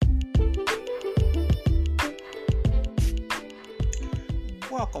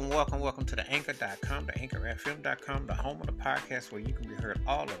Welcome to the Anchor.com, the AnchorFM.com, the home of the podcast where you can be heard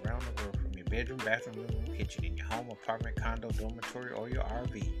all around the world from your bedroom, bathroom, living room, kitchen, in your home, apartment, condo, dormitory, or your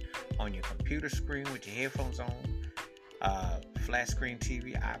RV, on your computer screen with your headphones on, flat screen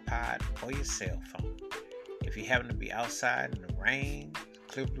TV, iPod, or your cell phone. If you happen to be outside in the rain,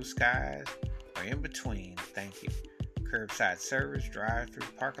 clear blue skies, or in between, thank you. Curbside service, drive-through,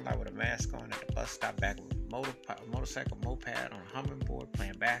 parking lot with a mask on, at the bus stop, back with motorcycle, moped, on a humming board,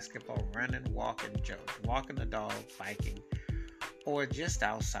 playing basketball, running, walking the dog, biking, or just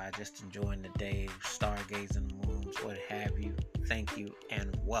outside, just enjoying the day, stargazing the moons, what have you. Thank you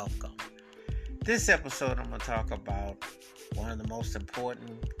and welcome. This episode, I'm going to talk about one of the most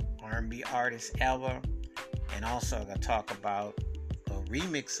important R&B artists ever, and also I'm going to talk about a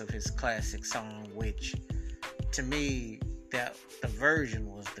remix of his classic song, which to me, that the version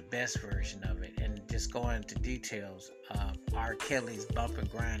was the best version of it. And just going into details, R. Kelly's Bump.n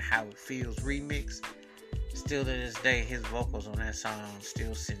Grind, How It Feels remix. Still to this day, his vocals on that song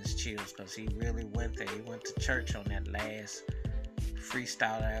still sends chills because he really went there. He went to church on that last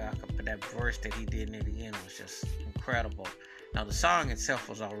freestyle. That verse that he did in it again was just incredible. Now, the song itself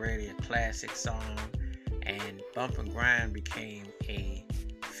was already a classic song, and Bump.n Grind became a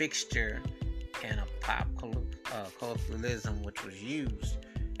fixture and a pop colloquialism which was used.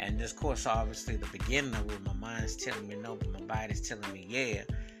 And this course, obviously, the beginning of it, my mind's telling me no, but my body's telling me yeah.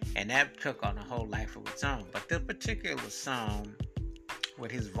 And that took on a whole life of its own. But this particular song,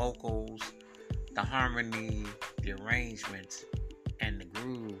 with his vocals, the harmony, the arrangements, and the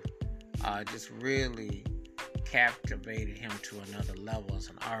groove, just really captivated him to another level as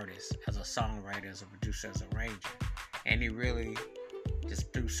an artist, as a songwriter, as a producer, as a arranger. And he really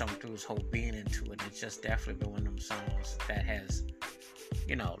just threw his whole being into it. It's just definitely been one of them songs that has,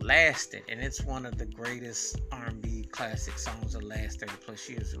 lasted. And it's one of the greatest R&B classic songs of the last 30 plus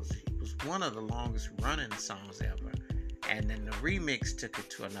years. It was one of the longest running songs ever. And then the remix took it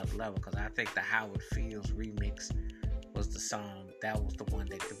to another level, because I think the How It Feels remix was the song, that was the one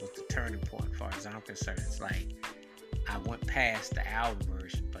that was the turning point as far as I'm concerned. It's like, I went past the album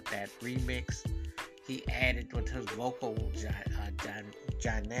version, but that remix, he added with his vocal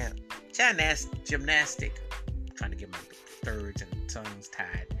gymnastic, I'm trying to get my thirds and tongues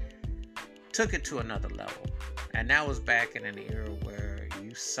tied, took it to another level. And that was back in an era where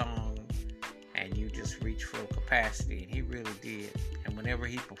you sung and you just reached full capacity, and he really did. And whenever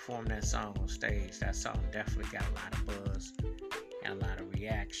he performed that song on stage, that song definitely got a lot of buzz and a lot of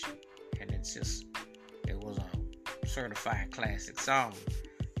reaction. And it was a certified classic song.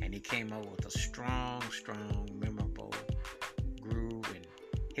 And he came up with a strong, memorable groove, and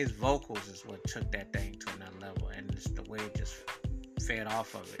his vocals is what took that thing to another level, and it's the way it just fed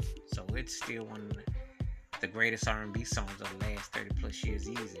off of it. So it's still one of the greatest R&B songs of the last 30 plus years,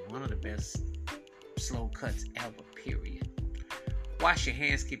 easy. One of the best slow cuts ever, period. Wash your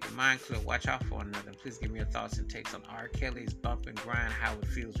hands, keep your mind clear, watch out for one another. Please give me your thoughts and takes on R. Kelly's Bump.n Grind, How It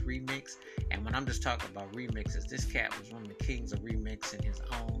Feels remix. And when I'm just talking about remixes, this cat was one of the kings of remixing his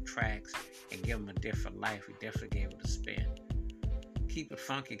own tracks and give them a different life. He definitely gave it a spin. Keep it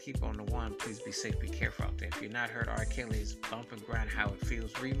funky, keep on the one. Please be safe, be careful out there. If you've not heard R. Kelly's Bump.n Grind, How It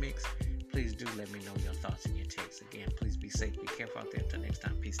Feels remix, please do let me know your thoughts and your takes. Again, please be safe, be careful out there. Until next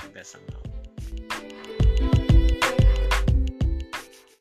time, peace and best. I'm out.